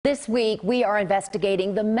This week, we are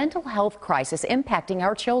investigating the mental health crisis impacting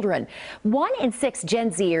our children. 1 in 6 Gen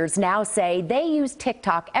Zers now say they use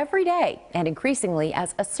TikTok every day and increasingly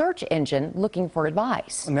as a search engine looking for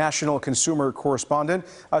advice. National consumer correspondent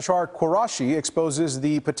Ashar Qureshi exposes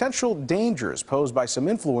the potential dangers posed by some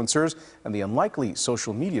influencers and the unlikely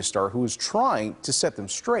social media star who is trying to set them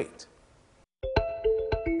straight.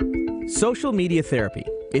 Social media therapy,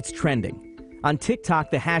 it's trending. On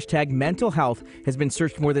TikTok, the hashtag mental health has been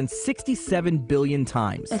searched more than 67 billion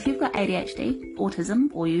times. If you've got ADHD, autism,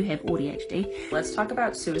 or you have ADHD, let's talk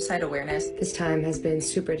about suicide awareness. This time has been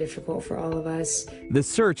super difficult for all of us. The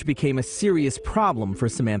search became a serious problem for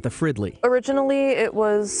Samantha Fridley. Originally, it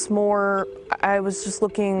was more, I was just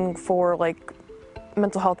looking for like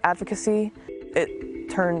mental health advocacy.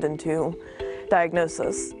 It turned into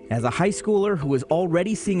diagnosis. As a high schooler who was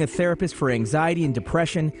already seeing a therapist for anxiety and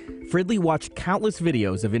depression, Fridley watched countless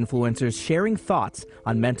videos of influencers sharing thoughts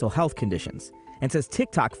on mental health conditions and says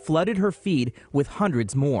TikTok flooded her feed with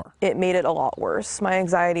hundreds more. It made it a lot worse. My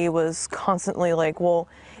anxiety was constantly like, well,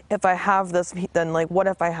 if I have this, then like, what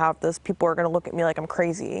if I have this? People are going to look at me like I'm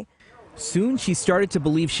crazy. Soon she started to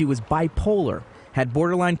believe she was bipolar, had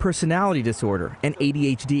borderline personality disorder, and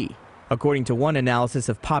ADHD. According to one analysis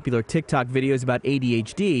of popular TikTok videos about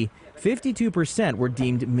ADHD, 52% were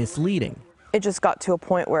deemed misleading. It just got to a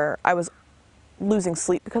point where I was losing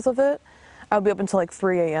sleep because of it. I would be up until like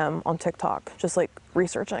 3 a.m. on TikTok, just like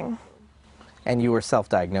researching. And you were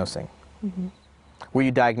self-diagnosing. Mm-hmm. Were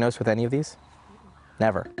you diagnosed with any of these?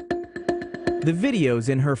 Never. The videos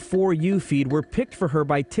in her For You feed were picked for her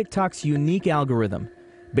by TikTok's unique algorithm,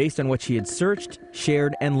 based on what she had searched,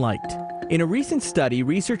 shared, and liked. In a recent study,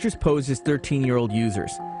 researchers posed as 13-year-old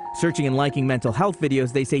users. Searching and liking mental health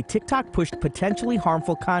videos, they say TikTok pushed potentially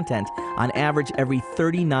harmful content on average every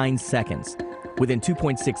 39 seconds. Within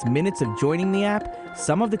 2.6 minutes of joining the app,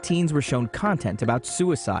 some of the teens were shown content about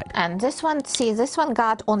suicide. And this one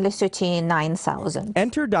got only 39,000.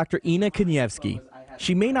 Enter Dr. Ina Kanievsky.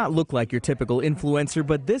 She may not look like your typical influencer,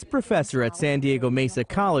 but this professor at San Diego Mesa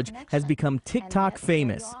College has become TikTok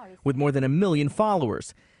famous, with more than 1 million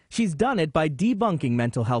followers. She's done it by debunking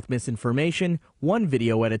mental health misinformation, one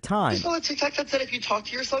video at a time. I saw a TikTok that said if you talk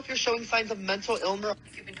to yourself, you're showing signs of mental illness.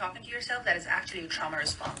 If you've been talking to yourself, that is actually a trauma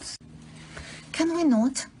response. Can we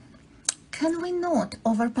not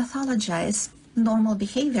over-pathologize normal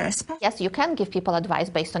behavior? Yes, you can give people advice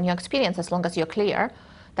based on your experience as long as you're clear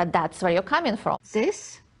that that's where you're coming from.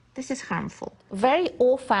 This is harmful. Very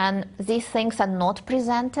often, these things are not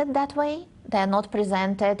presented that way. They're not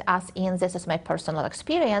presented as in this is my personal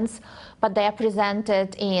experience, but they are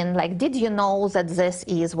presented in like, did you know that this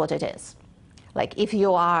is what it is? Like if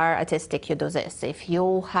you are autistic, you do this. If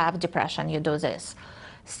you have depression, you do this.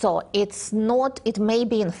 So it's not, it may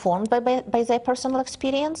be informed by their personal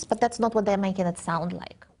experience, but that's not what they're making it sound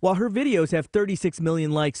like. While her videos have 36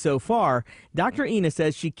 million likes so far, Dr. Ina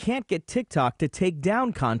says she can't get TikTok to take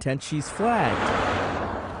down content she's flagged.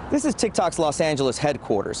 This is TikTok's Los Angeles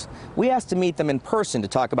headquarters. We asked to meet them in person to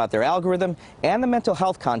talk about their algorithm and the mental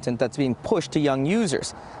health content that's being pushed to young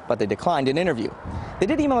users, but they declined an interview. They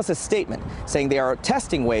did email us a statement saying they are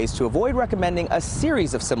testing ways to avoid recommending a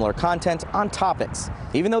series of similar content on topics,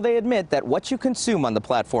 even though they admit that what you consume on the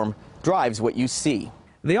platform drives what you see.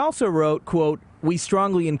 They also wrote, quote, "We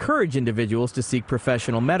strongly encourage individuals to seek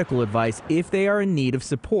professional medical advice if they are in need of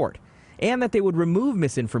support, and that they would remove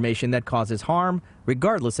misinformation that causes harm,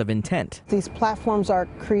 regardless of intent." These platforms are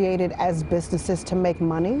created as businesses to make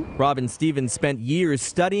money. Robin Stevens spent years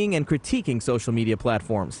studying and critiquing social media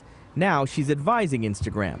platforms. Now she's advising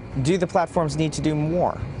Instagram. Do the platforms need to do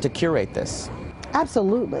more to curate this?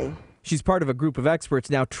 Absolutely. She's part of a group of experts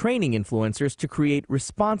now training influencers to create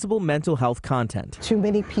responsible mental health content. Too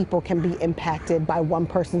many people can be impacted by one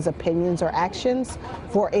person's opinions or actions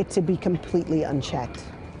for it to be completely unchecked.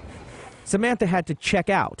 Samantha had to check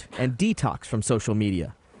out and detox from social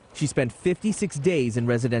media. She spent 56 days in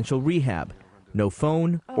residential rehab. No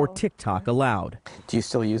phone or TikTok allowed. Do you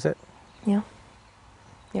still use it? Yeah.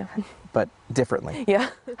 Yeah. But differently? Yeah.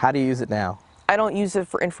 How do you use it now? I don't use it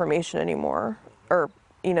for information anymore, or,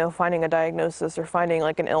 you know, finding a diagnosis or finding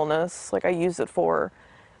like an illness. Like I use it for,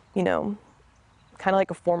 you know, kind of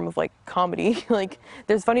like a form of like comedy. Like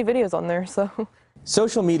there's funny videos on there, so.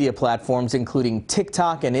 Social media platforms, including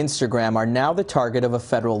TikTok and Instagram, are now the target of a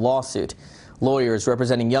federal lawsuit. Lawyers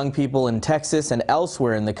representing young people in Texas and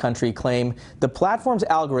elsewhere in the country claim the platform's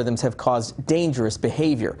algorithms have caused dangerous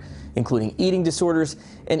behavior, including eating disorders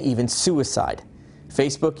and even suicide.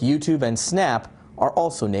 Facebook, YouTube, and Snap are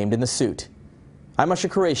also named in the suit. I'm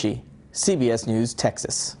Ashar Qureshi, CBS News,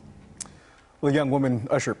 Texas. Well, the young woman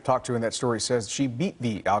Usher talked to in that story says she beat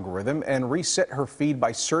the algorithm and reset her feed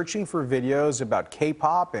by searching for videos about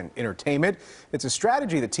K-pop and entertainment. It's a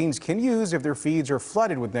strategy that teens can use if their feeds are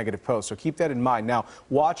flooded with negative posts, so keep that in mind. Now,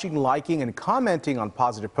 watching, liking, and commenting on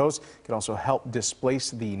positive posts can also help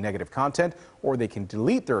displace the negative content, or they can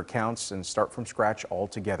delete their accounts and start from scratch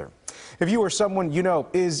altogether. If you or someone you know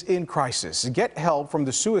is in crisis, get help from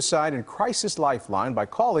the Suicide and Crisis Lifeline by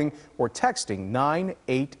calling or texting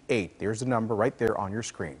 988. There's the number right there on your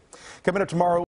screen. Coming up tomorrow.